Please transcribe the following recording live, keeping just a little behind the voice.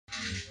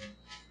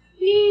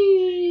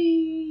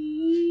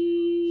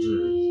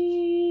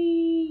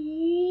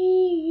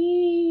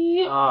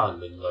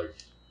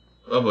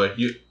Oh boy,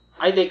 you.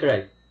 I take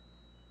right.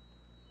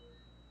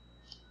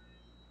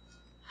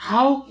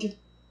 How?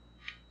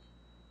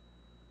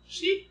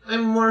 See,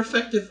 I'm more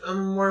effective.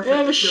 I'm more I effective.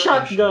 have a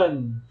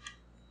shotgun.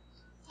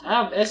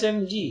 I have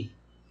SMG.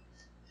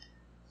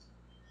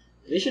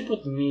 They should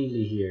put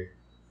melee here,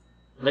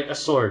 like a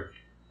sword.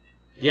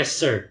 Yes,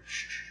 sir.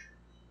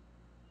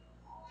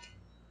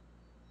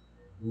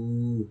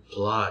 Ooh,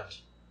 plot.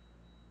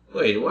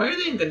 Wait, why are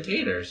they in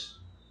containers?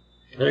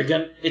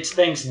 It's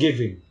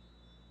Thanksgiving.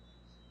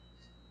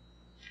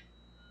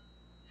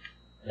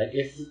 Like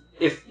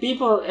if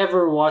people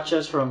ever watch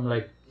us from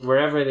like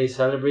wherever they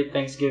celebrate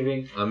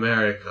Thanksgiving,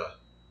 America.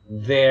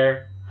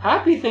 there,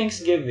 happy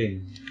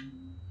Thanksgiving.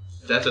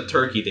 That's a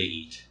turkey they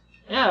eat.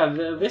 Yeah,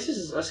 this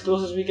is as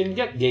close as we can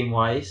get game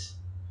wise.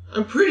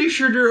 I'm pretty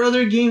sure there are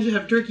other games that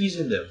have turkeys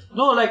in them.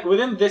 No, like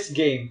within this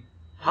game,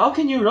 how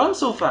can you run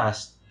so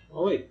fast?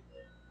 Oh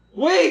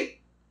wait.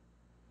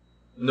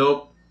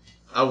 Nope.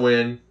 I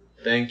win.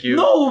 Thank you.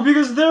 No,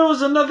 because there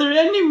was another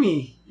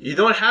enemy. You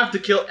don't have to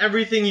kill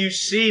everything you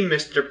see,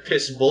 Mr.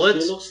 Piss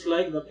Bullets. It looks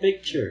like the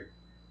picture.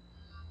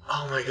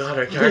 Oh my god,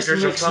 our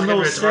characters are makes fucking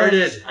no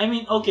retarded. sense. I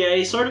mean, okay,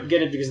 I sort of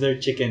get it because they're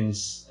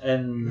chickens,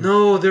 and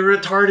No, they're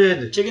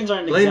retarded. chickens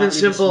aren't Plain and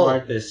exactly the simple.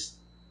 smartest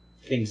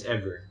things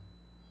ever.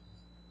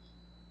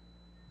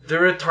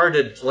 They're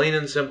retarded, plain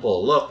and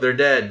simple. Look, they're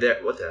dead.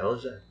 What the hell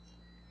is that?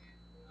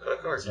 Got a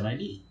card. It's an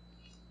ID.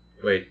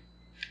 Wait.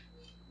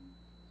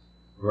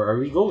 Where are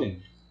we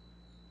going?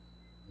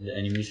 The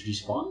enemies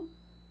respawn?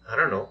 I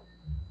don't know.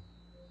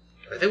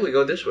 I think we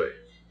go this way.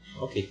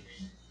 Okay.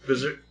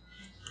 Because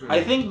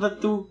I think the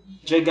two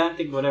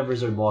gigantic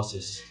whatevers are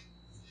bosses.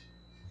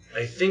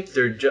 I think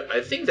I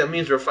think that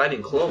means we're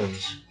fighting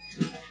clones.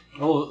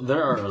 Oh,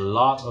 there are a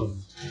lot of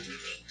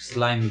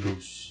slime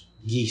goose.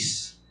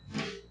 Geese.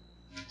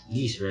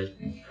 Geese, right?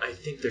 I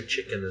think they're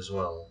chicken as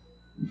well.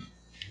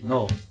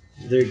 No.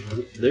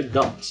 They're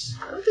ducks.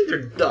 I don't think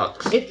they're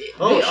ducks. They shit.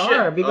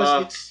 are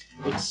because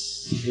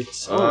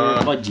it's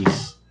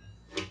budgies.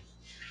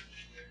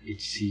 It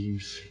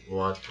seems. We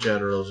want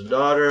General's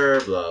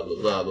daughter, blah blah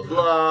blah blah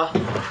blah.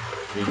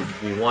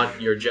 We want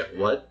your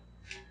what?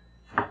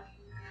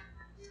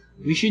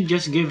 We should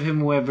just give him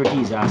whoever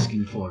he's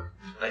asking for.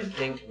 I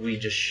think we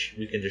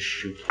can just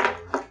shoot him.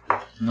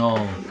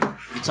 No,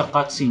 it's a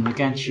cutscene. We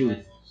can't shoot.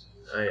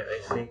 I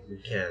think we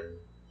can.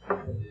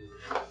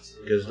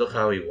 Because look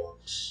how he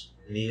walks.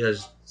 And he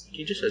just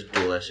has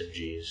dual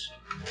SMGs.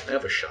 I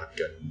have a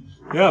shotgun.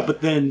 Yeah,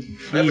 but then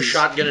I have a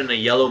shotgun and a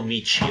yellow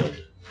meat shield.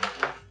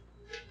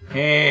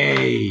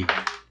 Hey.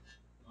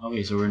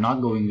 Okay, so we're not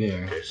going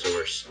there. Okay, so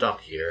we're stuck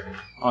here.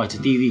 Oh, it's a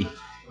TV.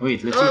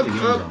 Wait, let's see if the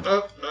game's on.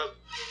 Up.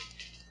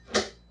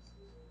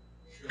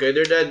 Okay,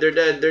 they're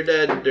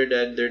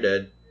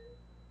dead.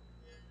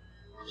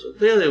 So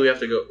clearly we have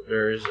to go.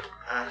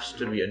 Has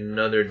to be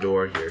another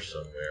door here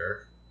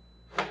somewhere.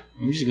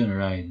 I'm just gonna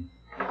ride.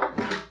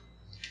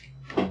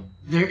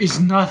 There is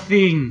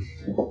nothing.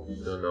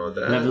 Don't know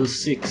that. Level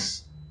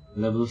 6.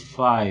 Level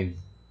 5.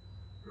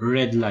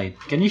 Red light.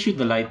 Can you shoot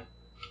the light?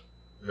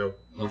 Nope.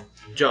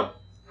 Jump.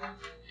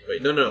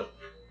 Wait, no.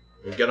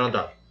 We'll get on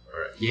top.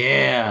 Alright.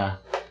 Yeah.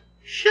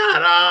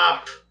 Shut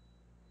up!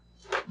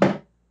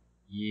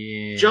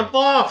 Yeah. Jump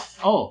off!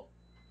 Oh.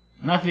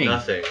 Nothing.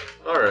 Nothing.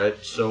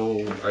 Alright,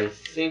 so I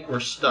think we're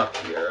stuck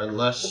here,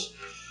 unless...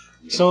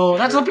 So,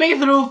 that's the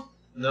playthrough!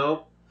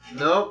 No,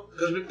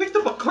 because we picked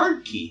up a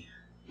card key.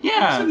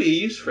 Yeah. There's be a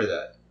use for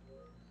that.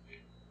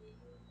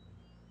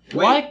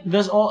 Why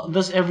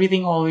does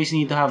everything always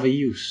need to have a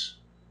use?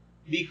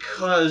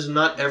 Because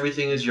not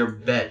everything is your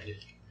bed.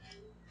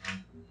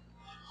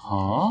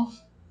 Huh?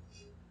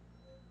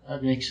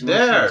 That makes no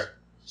There! sense.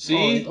 See?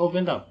 Oh, it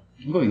opened up.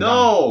 I'm going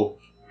down.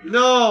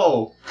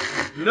 No!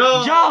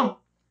 Jump!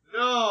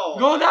 No!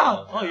 Go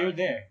down! Oh, you're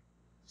there.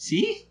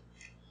 See?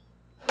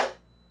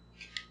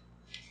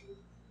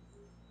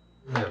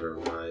 Never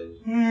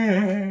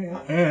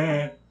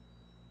mind.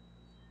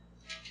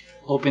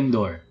 Open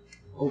door.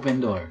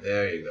 Open door.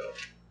 There you go.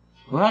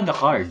 Who had the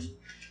card?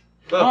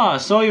 Oh.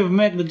 So you've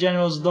met the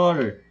general's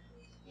daughter.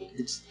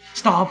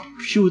 Stop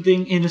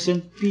shooting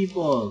innocent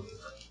people.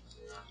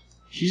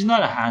 She's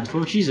not a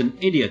handful, she's an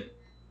idiot.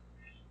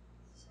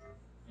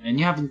 And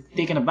you haven't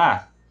taken a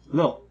bath.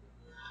 Look.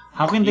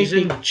 How can they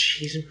think...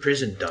 He's in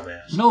prison,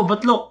 dumbass. No,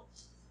 but look.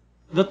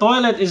 The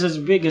toilet is as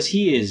big as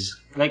he is.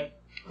 Like,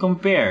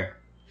 compare.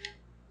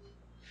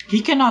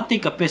 He cannot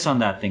take a piss on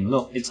that thing.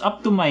 Look, it's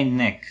up to my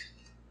neck.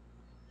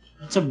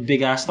 It's a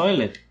big-ass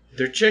toilet.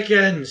 They're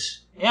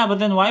chickens. Yeah, but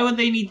then why would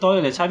they need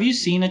toilets? Have you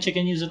seen a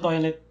chicken use a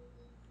toilet?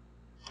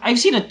 I've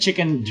seen a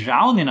chicken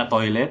drown in a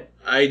toilet.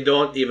 I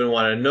don't even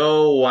want to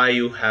know why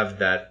you have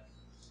that.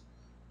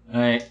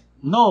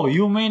 No,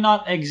 you may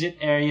not exit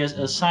areas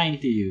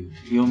assigned to you.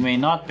 You may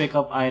not pick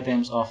up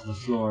items off the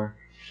floor.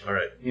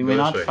 Alright, You may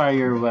not fire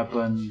your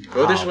weapon.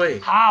 Go this way.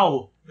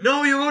 How?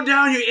 No, you go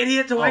down, you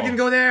idiot, so I can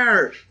go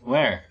there.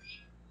 Where?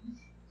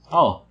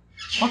 Oh,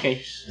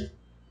 okay.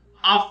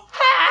 Off.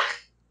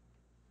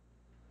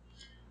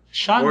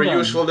 Shotgun. More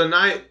useful than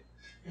I...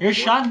 Your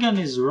shotgun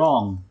is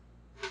wrong.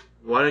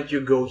 Why don't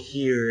you go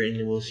here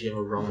and we'll see how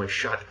wrong my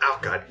shot. Oh,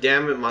 god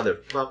damn it,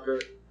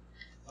 motherfucker.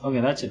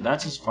 Okay, that's it.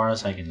 That's as far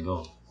as I can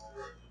go.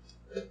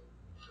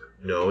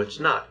 No, it's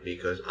not,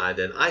 because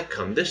I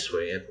come this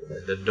way and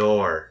open the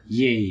door.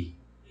 Yay.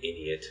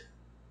 Idiot.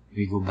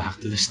 We go back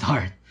to the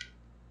start.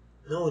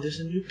 No, this is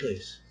a new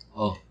place.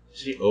 Oh.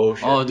 See? Oh,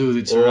 shit. Oh, dude,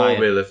 it's a oh, riot.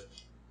 bailiff.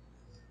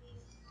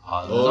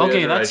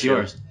 Okay, yeah, that's right,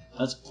 yours.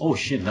 That's... Oh,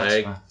 shit,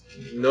 that's...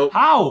 Nope.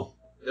 How?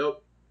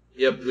 Nope.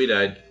 Yep, we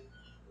died.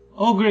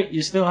 Oh, great,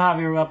 you still have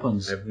your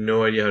weapons. I have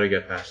no idea how to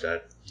get past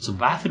that. It's a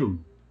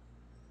bathroom.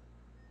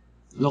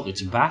 Look,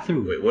 it's a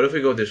bathroom. Wait, what if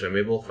we go this way?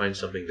 Maybe we'll find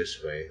something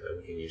this way that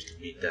we can use to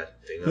beat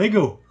that thing up. Let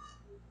go.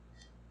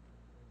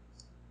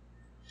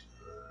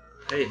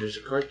 Hey, there's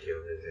a card key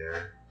over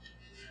there.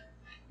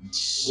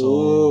 So...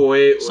 Oh,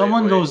 wait.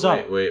 Someone goes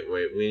up. Wait.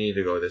 We need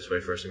to go this way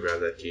first and grab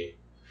that key.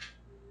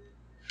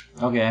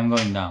 Okay, I'm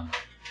going down.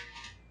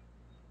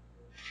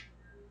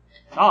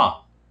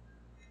 Ah.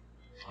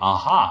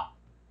 Aha.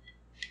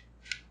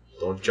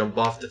 Don't jump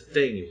off the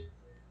thing.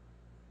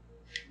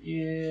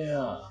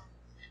 Yeah.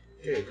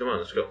 Okay, come on,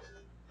 let's go.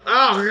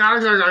 Oh!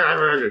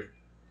 We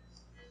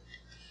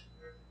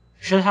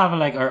should have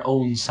like our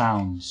own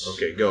sounds.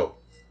 Okay, go.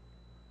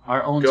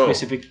 Our own Go.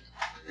 specific...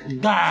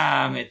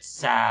 Damn it,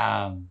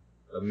 Sam.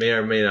 That may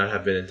or may not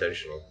have been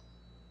intentional.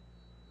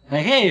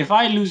 Like, hey, if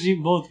I lose,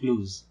 you both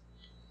lose.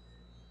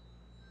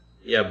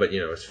 Yeah, but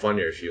it's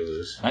funnier if you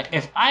lose. Like,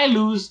 if I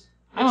lose,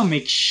 I'm gonna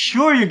make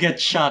sure you get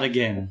shot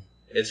again.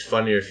 It's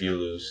funnier if you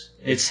lose.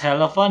 It's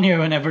hella funnier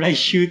whenever I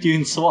shoot you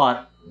in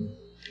SWAT.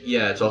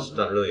 Yeah, it's also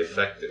not really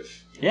effective.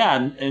 Yeah,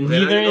 and Then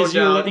neither you go is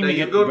you down, letting then me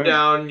you get go burned.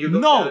 down, you go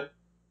No! down.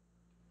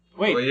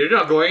 Wait. Well, you're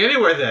not going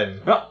anywhere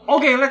then.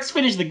 Okay, let's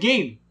finish the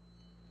game.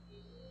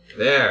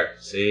 There,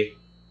 see?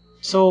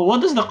 So, what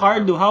does the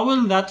card do? How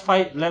will that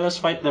fight? Let us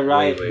fight the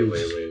riot Wait.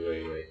 dudes.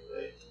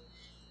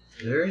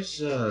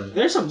 There's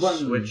a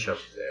button. switch up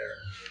there.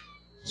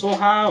 So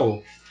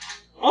how?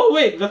 Oh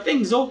wait, the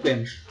thing's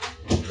open.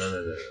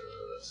 No.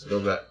 Let's go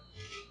back.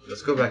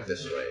 Let's go back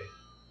this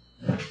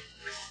way.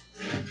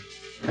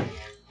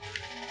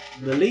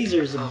 The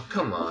laser's... Oh,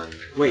 come on.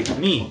 Wait,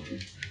 me.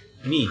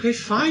 Okay,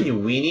 fine, you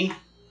weenie.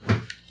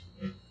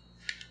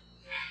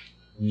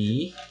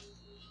 Me?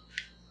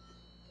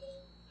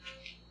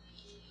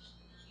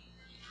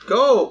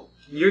 Go!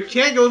 You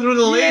can't go through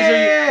the laser.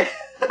 Yeah!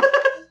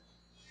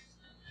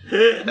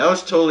 That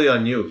was totally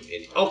on you.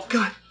 Oh,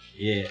 God.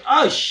 Yeah.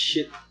 Oh,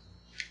 shit.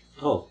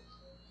 Oh.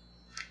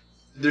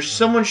 There's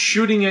someone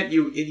shooting at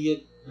you,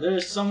 idiot.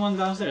 There's someone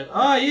downstairs.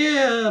 Oh,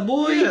 yeah,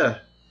 boy. Yeah.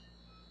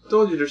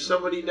 Told you, there's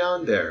somebody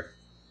down there.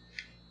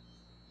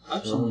 I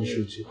hope someone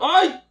shoots you.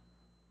 Oh!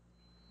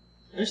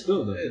 There's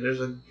still Hey, there.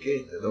 there's a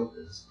gate that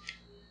opens.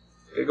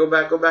 Okay, go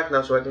back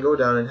now so I can go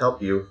down and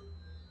help you.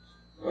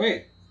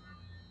 Wait.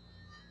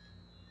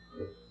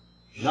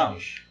 No.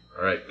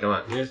 Alright, come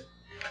on. Yes.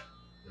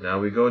 Now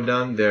we go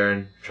down there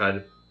and try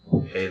to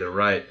pay the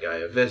riot guy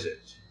a visit.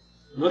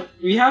 But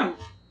we have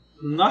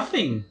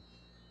nothing.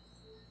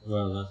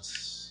 Well,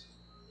 that's...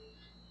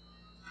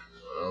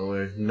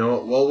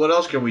 Well, what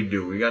else can we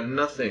do? We got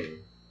nothing.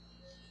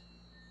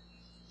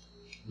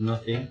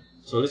 Nothing.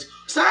 So let's...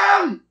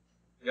 Sam!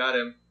 Got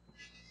him.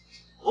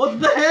 What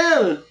the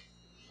hell?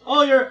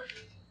 Oh, you're...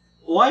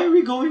 Why are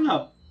we going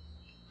up?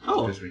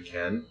 Oh, Because we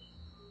can.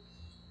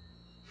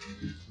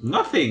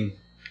 nothing.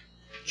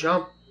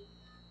 Jump.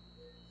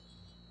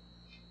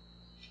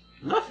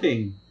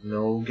 Nothing.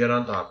 No, get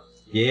on top.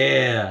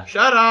 Yeah.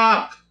 Shut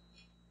up!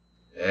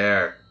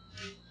 There.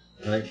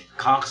 Like,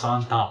 cocks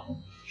on top.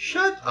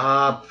 Shut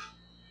up!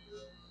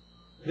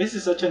 This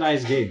is such a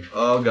nice game.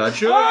 Oh god,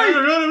 shut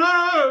Oi!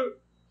 up!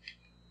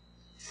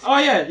 Oh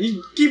yeah,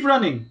 you keep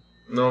running.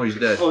 No, he's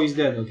dead. Oh, he's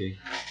dead, okay.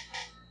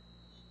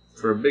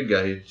 For a big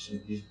guy,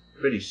 he's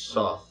pretty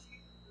soft.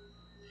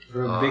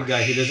 For a big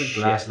guy, he doesn't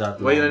last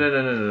that long. Wait,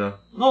 no.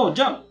 No,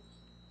 jump!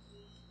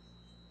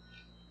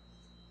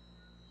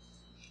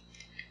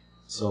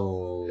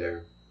 So...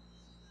 There.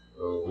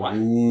 Oh. What?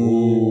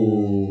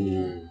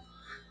 Ooh.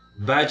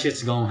 Bad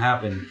shit's gonna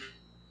happen.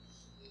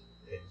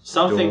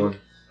 Something...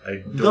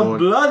 I The don't.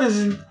 blood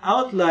isn't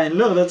outlined.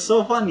 Look, that's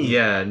so funny.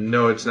 Yeah,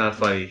 no, it's not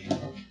funny.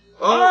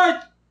 Oh!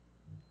 Alright!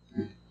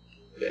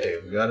 Okay,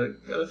 we got a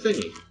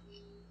thingy.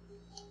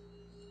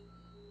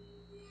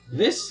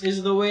 This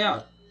is the way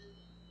out.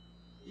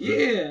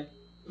 Yeah.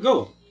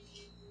 Go.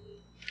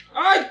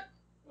 Alright!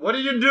 What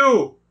did you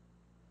do?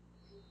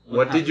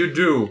 What did you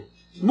do?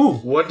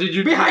 Move! What did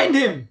you Behind do?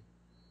 him!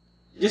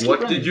 Just keep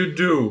What running. did you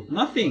do?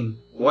 Nothing.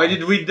 Why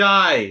did we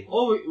die?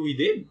 Oh, we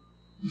did?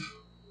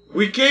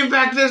 We came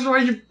back this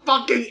way, you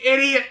fucking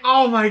idiot!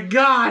 Oh my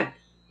god!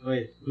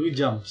 Wait, who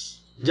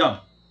jumps?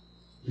 Jump.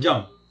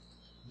 Jump.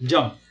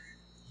 Jump.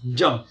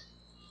 Jump.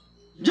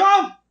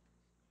 Jump!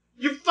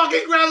 You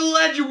fucking grab the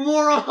ledge, you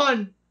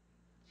moron!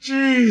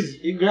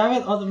 Jeez! You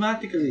grab it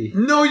automatically.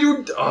 No,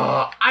 you.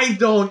 I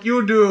don't.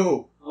 You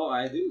do. Oh,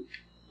 I do?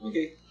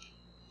 Okay.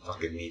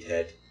 Fucking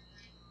meathead.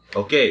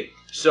 Okay,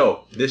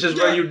 so this is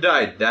where you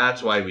died.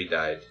 That's why we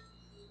died.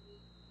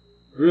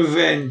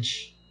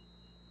 Revenge.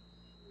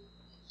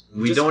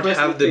 We Just don't press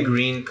have the the thing.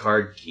 green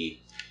card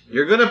key.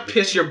 You're gonna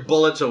piss your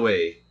bullets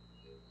away.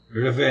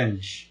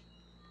 Revenge.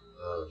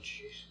 Oh,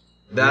 jeez.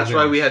 That's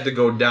why we had to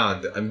go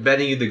down. I'm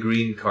betting you the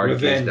green card key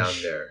is Revenge. down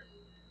there.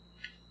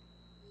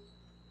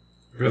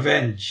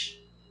 Revenge.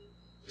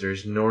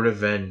 There's no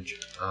revenge.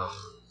 Ugh.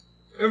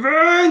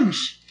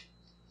 Revenge!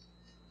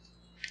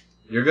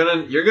 You're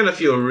gonna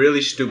feel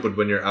really stupid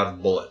when you're out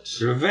of bullets.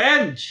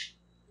 Revenge!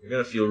 You're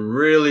gonna feel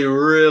really,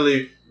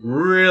 really,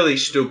 really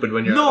stupid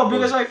when you're out No, of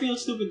because bullets. I feel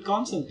stupid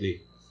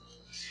constantly.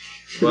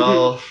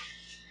 Well,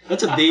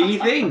 That's a daily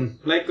thing.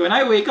 Like, when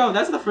I wake up,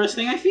 that's the first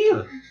thing I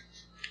feel.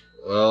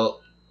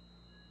 well,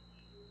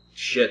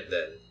 shit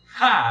then.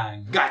 Ha!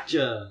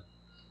 Gotcha!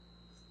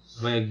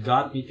 But it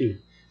got me too.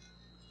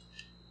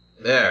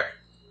 There.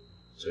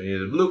 So you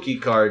need a blue key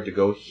card to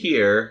go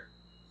here.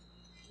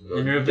 Go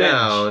And revenge.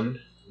 down.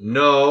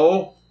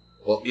 No.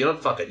 Well, you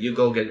don't fuck it. You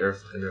go get your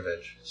fucking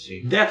revenge. Let's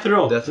see. Death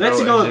row. Death Let's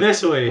row go exec-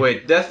 this way.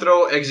 Wait, death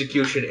row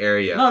execution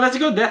area. No, let's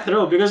go death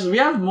row because we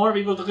have more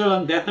people to kill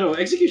on death row.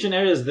 Execution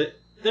areas,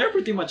 they're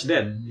pretty much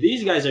dead.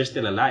 These guys are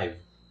still alive.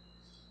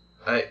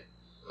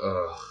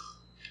 Ugh.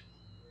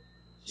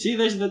 See,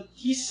 there's the...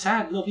 He's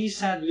sad. Look, he's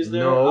sad because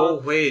they're No,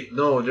 out. wait,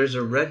 no. There's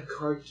a red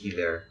card key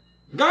there.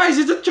 Guys,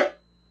 it's a...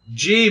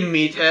 Gee,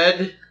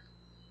 meathead.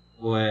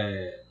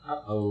 Wait.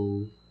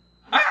 Uh-oh.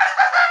 Ah!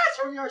 It's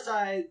from your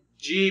side.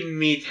 Gee,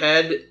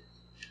 meathead.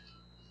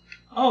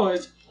 Oh,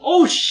 it's...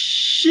 Oh,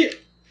 shit!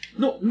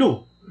 No,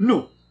 no,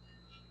 no.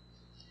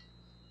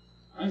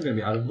 I'm gonna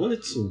be out of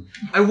bullets soon.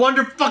 I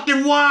wonder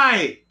fucking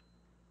why.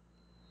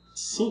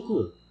 It's so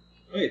cool.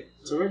 Wait,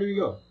 so where do we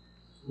go?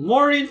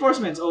 More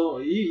reinforcements. Oh,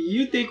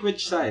 you take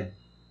which side?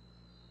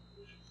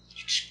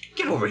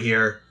 Get over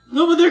here.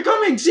 No, but they're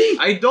coming, see?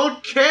 I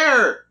don't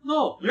care.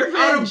 No, You're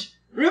out of- revenge!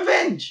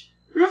 Revenge!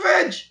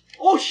 Revenge!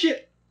 Oh,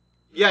 shit!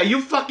 Yeah,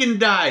 you fucking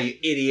die,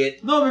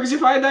 idiot. No, because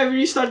if I die, we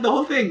restart the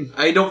whole thing.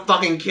 I don't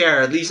fucking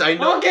care. At least I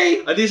know.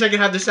 Okay! At least I can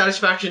have the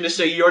satisfaction to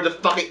say you're the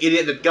fucking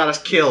idiot that got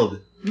us killed.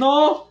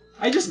 No,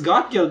 I just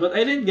got killed, but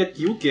I didn't get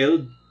you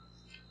killed.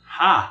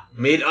 Ha!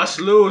 Made us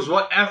lose,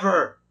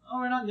 whatever. Oh,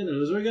 we're not gonna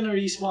lose. We're gonna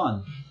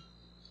respawn.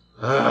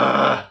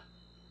 Ugh.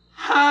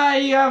 Ha!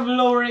 You have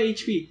lower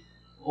HP.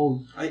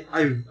 Oh, I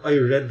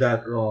read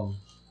that wrong.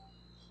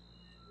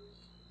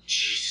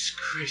 Jesus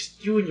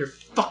Christ, you and your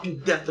fucking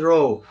death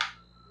row.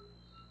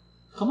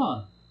 Come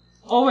on.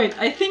 Oh wait,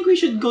 I think we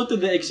should go to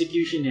the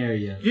execution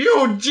area.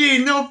 You,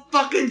 G, no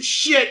fucking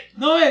shit.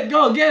 No wait,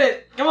 go get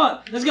it. Come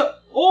on, let's go.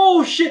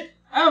 Oh shit!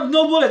 I have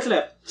no bullets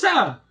left.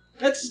 Sam,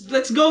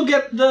 let's go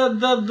get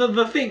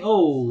the thing.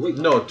 Oh wait,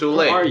 No, too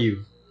late. where are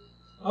you?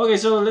 Okay,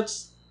 so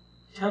let's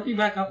help you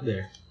back up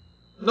there.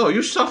 No,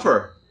 you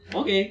suffer.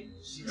 Okay,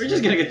 we're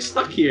just gonna get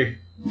stuck here.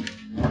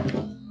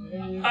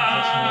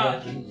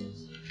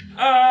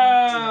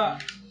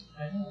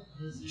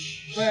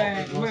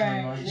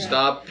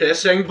 Stop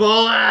pissing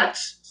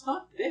bullets. It's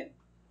not dead.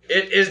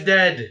 It is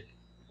dead.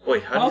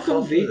 Wait, how How do you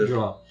fall come they through this?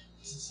 drop?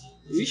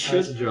 We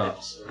should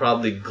drop.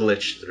 Probably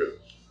glitched through.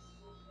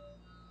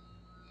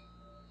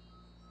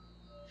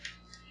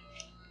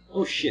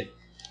 Oh shit.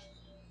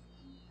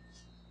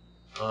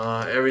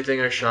 Everything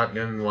are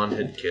shotgun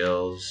one-hit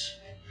kills.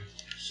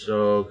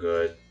 So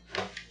good.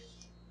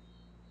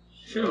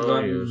 Should have So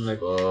gotten like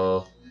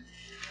useful.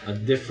 a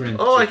different.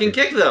 Oh, I can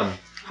chicken. kick them.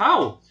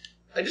 How?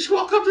 I just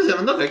walk up to them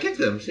and look, I kick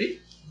them, see?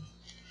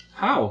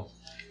 How?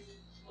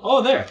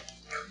 Oh, there.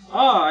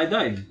 Oh, I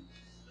died.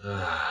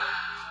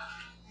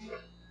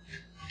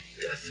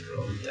 Death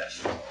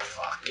row,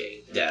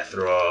 fucking death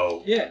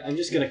row. Yeah, I'm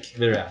just gonna kick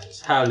their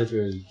ass. How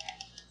literally.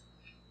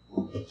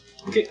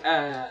 Kick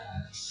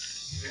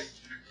ass.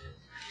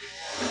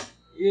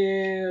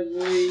 Yeah,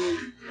 boy.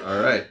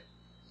 Alright.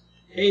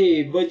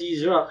 Hey,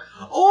 budgies rock.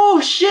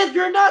 Oh shit,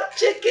 you're not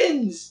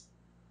chickens!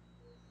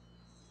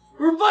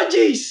 We're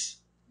budgies!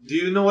 Do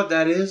you know what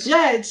that is?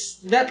 Yeah, it's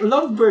that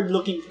lovebird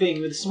looking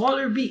thing with a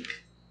smaller beak.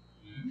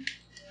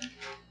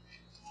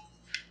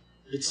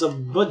 It's a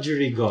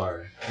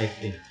budgerigar, I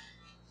think.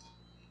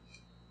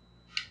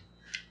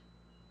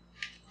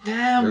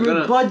 Damn, We're we're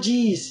gonna-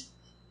 budgies!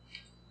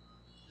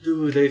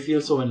 Dude, I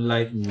feel so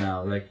enlightened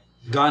now. Like,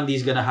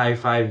 Gandhi's gonna high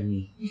five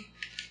me.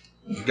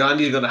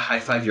 Gandhi's gonna high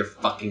five your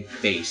fucking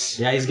face.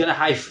 Yeah, he's gonna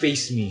high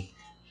face me.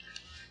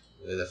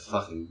 With a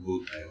fucking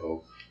boot, I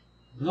hope.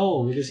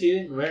 No, because he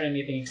didn't wear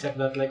anything except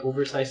that like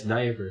oversized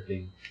diaper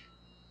thing.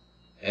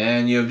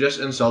 And you've just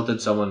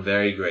insulted someone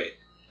very great.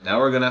 Now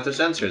we're gonna have to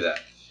censor that.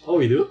 Oh,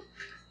 we do?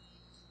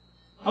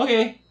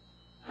 Okay.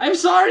 I'm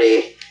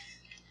sorry!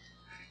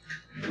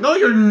 No,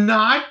 you're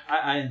not!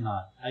 I'm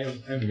not. I'm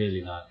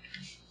really not.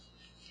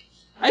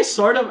 I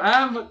sort of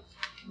am, but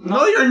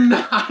No, you're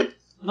not!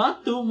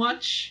 not too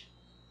much.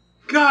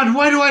 God,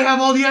 why do I have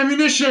all the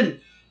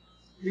ammunition?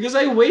 Because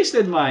I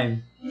wasted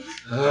mine.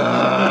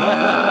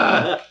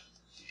 Ugh.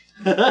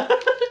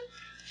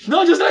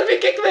 No, just let me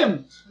kick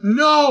them!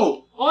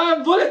 No! Oh, I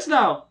have bullets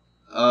now!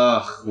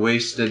 Ugh,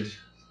 wasted.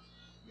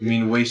 You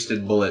mean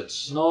wasted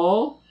bullets.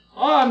 No.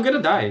 Oh, I'm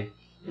gonna die.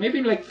 Maybe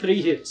in like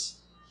 3 hits.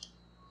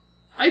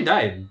 I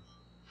died.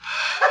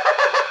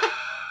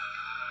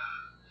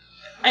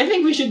 I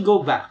think we should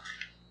go back.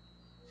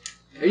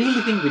 I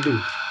really think we do.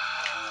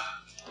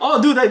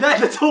 Oh, dude, I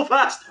died so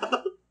fast.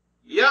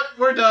 Yep,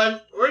 we're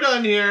done. We're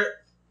done here.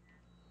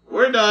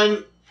 We're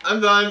done.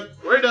 I'm done.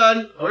 We're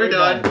done. We're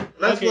done.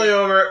 Let's play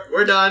over.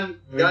 We're done.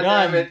 God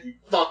damn it, you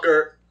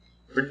fucker.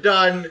 We're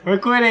done. We're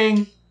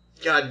quitting.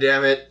 God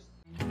damn it.